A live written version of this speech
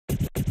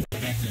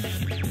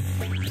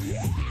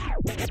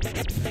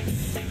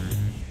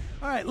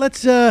All right,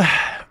 let's. Oh,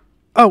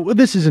 well,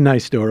 this is a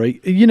nice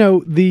story. You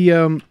know,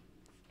 the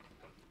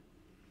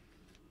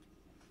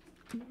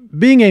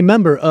being a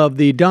member of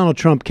the Donald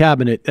Trump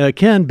cabinet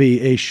can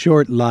be a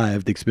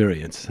short-lived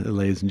experience,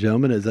 ladies and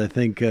gentlemen, as I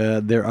think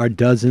there are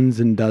dozens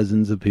and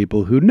dozens of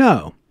people who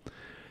know.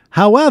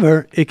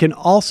 However, it can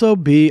also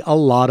be a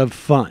lot of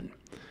fun.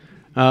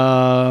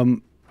 As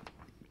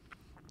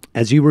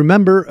you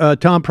remember,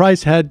 Tom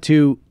Price had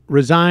to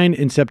resign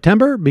in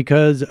September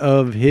because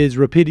of his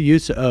repeated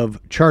use of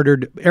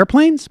chartered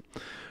airplanes.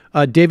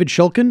 David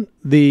Shulkin,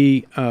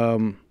 the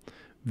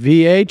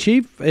VA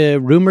chief,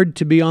 rumored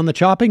to be on the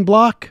chopping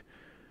block,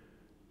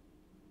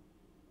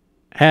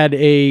 had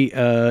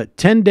a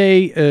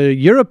 10-day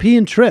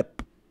European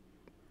trip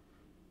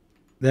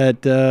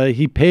that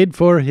he paid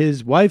for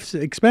his wife's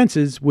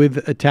expenses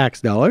with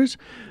tax dollars.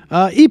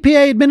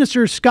 EPA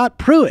Administrator Scott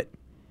Pruitt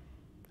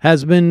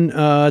has been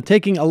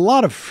taking a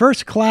lot of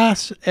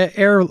first-class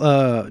air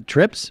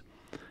trips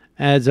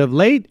as of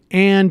late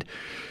and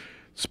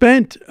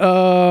spent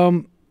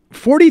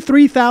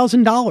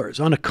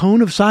 $43,000 on a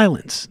cone of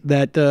silence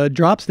that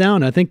drops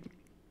down, I think,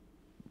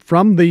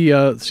 from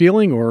the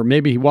ceiling, or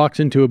maybe he walks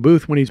into a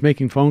booth when he's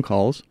making phone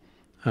calls,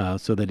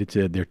 so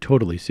that they're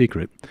totally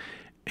secret.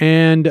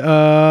 And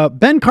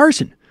Ben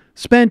Carson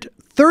spent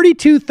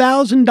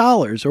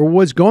 $32,000, or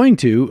was going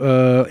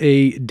to,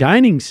 a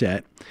dining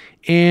set.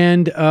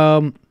 And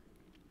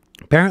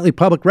apparently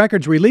public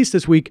records released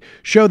this week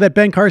show that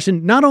Ben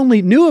Carson not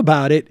only knew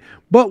about it,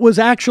 but was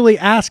actually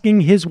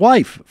asking his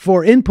wife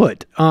for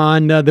input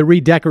on the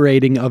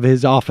redecorating of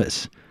his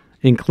office,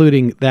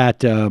 including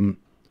that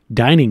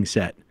dining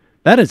set.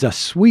 That is a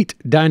sweet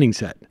dining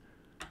set,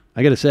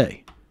 I got to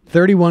say.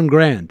 31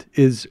 grand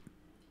is,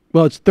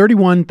 well, it's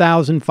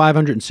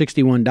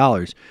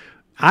 $31,561.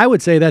 I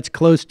would say that's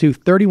close to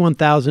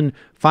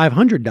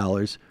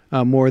 $31,500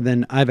 more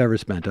than I've ever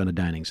spent on a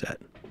dining set,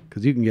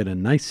 because you can get a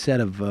nice set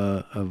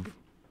of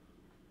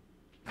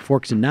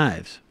forks and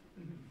knives.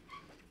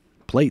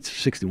 Plates,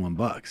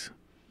 $61.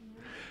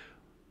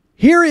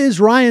 Here is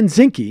Ryan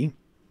Zinke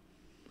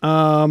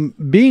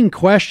being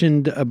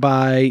questioned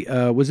by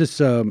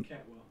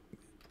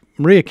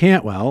Maria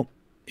Cantwell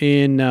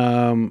in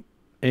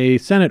a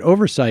Senate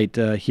oversight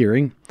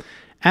hearing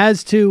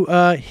as to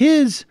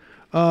his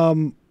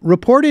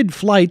reported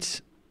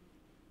flights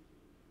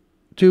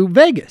to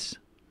Vegas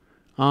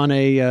on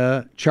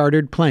a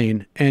chartered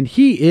plane, and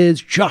he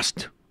is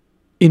just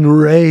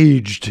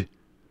enraged.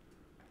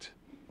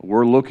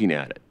 We're looking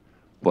at it.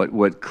 But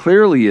what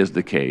clearly is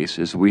the case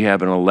is we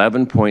have an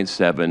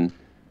 $11.7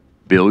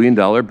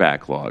 billion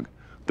backlog.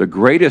 The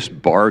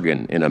greatest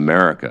bargain in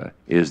America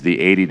is the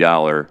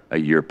 $80 a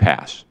year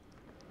pass.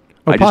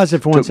 Oh, pause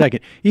it for 1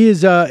 second. He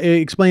is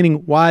explaining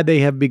why they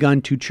have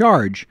begun to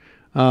charge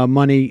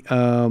money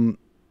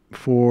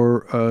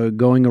for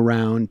going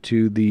around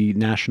to the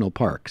national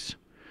parks.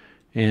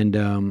 And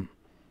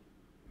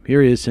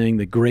here he is saying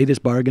the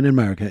greatest bargain in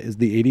America is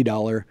the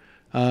 $80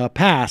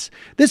 pass.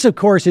 This, of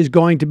course, is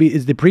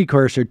the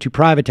precursor to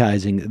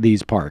privatizing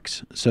these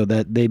parks so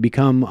that they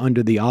become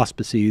under the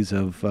auspices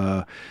of,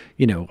 I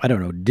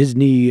don't know,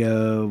 Disney.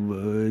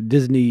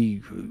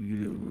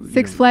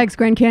 Six Flags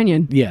Grand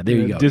Canyon. Yeah, there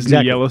you go. Disney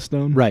exactly.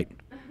 Yellowstone. Right.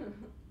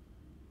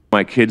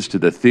 My kids to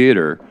the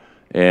theater,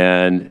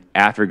 and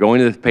after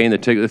paying the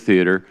ticket to the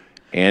theater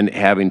and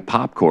having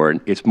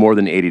popcorn, it's more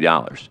than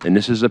 $80. And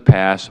this is a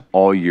pass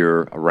all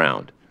year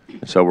around.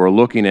 So we're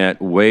looking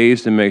at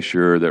ways to make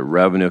sure that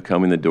revenue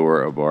coming the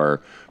door of our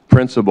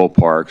principal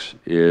parks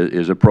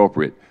is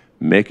appropriate,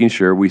 making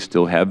sure we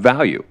still have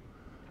value.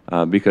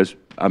 Because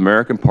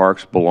American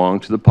parks belong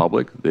to the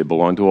public, they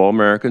belong to all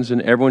Americans,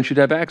 and everyone should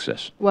have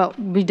access. Well,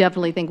 we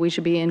definitely think we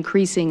should be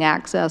increasing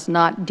access,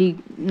 not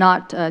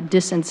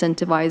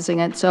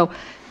disincentivizing it. So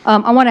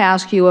I want to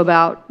ask you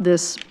about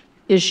this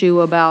issue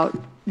about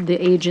the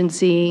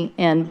agency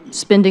and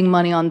spending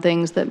money on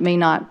things that may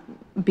not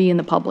be in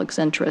the public's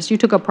interest. You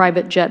took a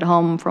private jet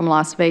home from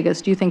Las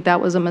Vegas. Do you think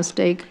that was a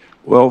mistake?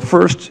 Well,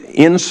 first,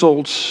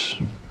 insults,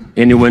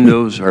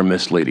 innuendos are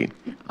misleading.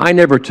 I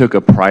never took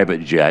a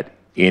private jet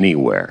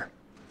anywhere.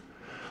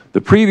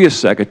 The previous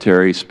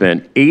secretary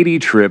spent 80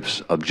 trips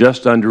of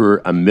just under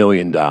 $1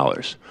 million.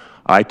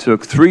 I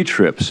took 3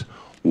 trips.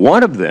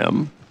 One of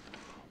them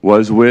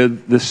was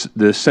with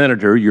the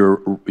senator,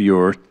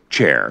 your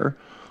chair,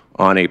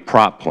 on a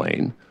prop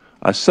plane.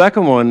 A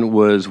second one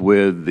was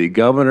with the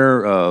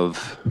governor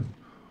of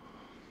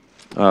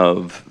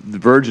the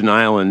Virgin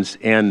Islands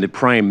and the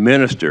prime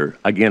minister,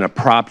 again, a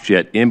prop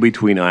jet in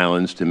between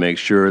islands to make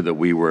sure that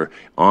we were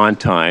on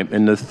time.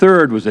 And the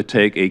third was to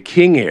take a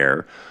King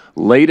Air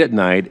late at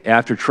night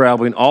after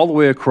traveling all the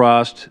way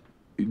across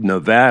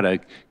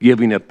Nevada,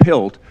 giving a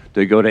pilt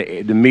to go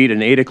to meet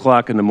an 8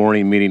 o'clock in the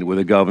morning meeting with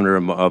the governor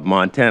of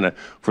Montana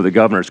for the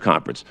governor's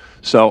conference.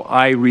 So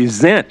I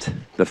resent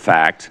the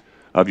fact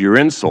of your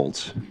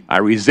insults. I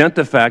resent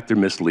the fact they're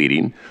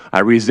misleading.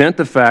 I resent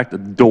the fact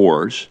of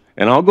doors,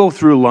 and I'll go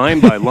through line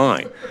by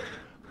line.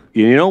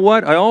 You know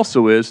what? I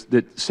also is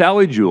that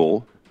Sally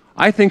Jewell,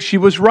 I think she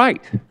was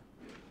right.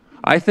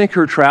 I think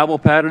her travel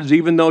patterns,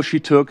 even though she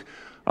took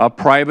a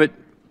private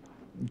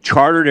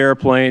chartered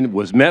airplane,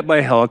 was met by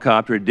a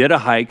helicopter, did a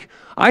hike,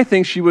 I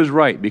think she was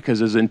right,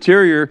 because as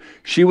Interior,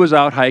 she was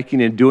out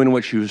hiking and doing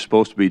what she was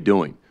supposed to be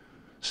doing.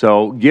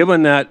 So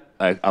given that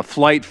a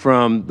flight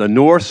from the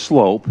North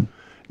Slope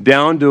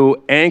down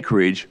to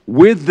Anchorage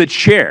with the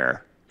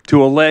chair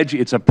to allege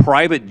it's a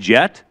private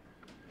jet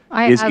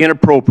is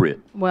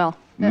inappropriate, Well,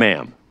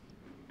 ma'am.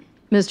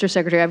 Mr.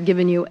 Secretary, I've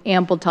given you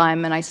ample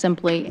time, and I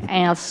simply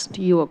asked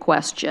you a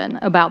question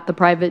about the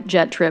private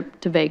jet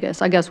trip to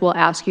Vegas. I guess we'll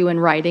ask you in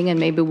writing, and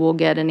maybe we'll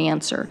get an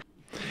answer.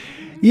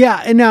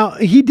 Yeah, and now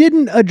he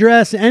didn't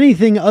address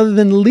anything other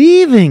than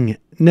leaving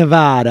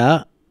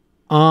Nevada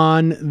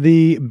on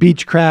the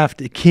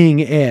Beechcraft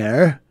King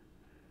Air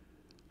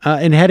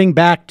and heading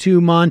back to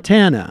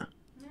Montana.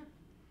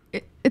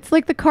 It's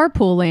like the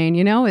carpool lane,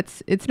 you know?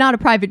 It's not a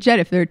private jet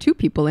if there are two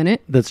people in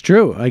it. That's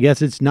true. I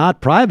guess it's not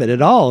private at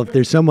all if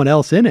there's someone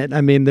else in it. I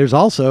mean, there's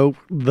also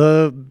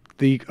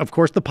of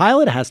course, the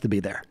pilot has to be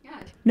there.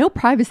 No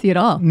privacy at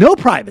all. No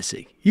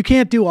privacy. You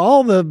can't do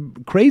all the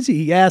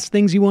crazy ass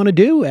things you want to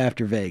do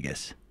after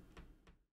Vegas.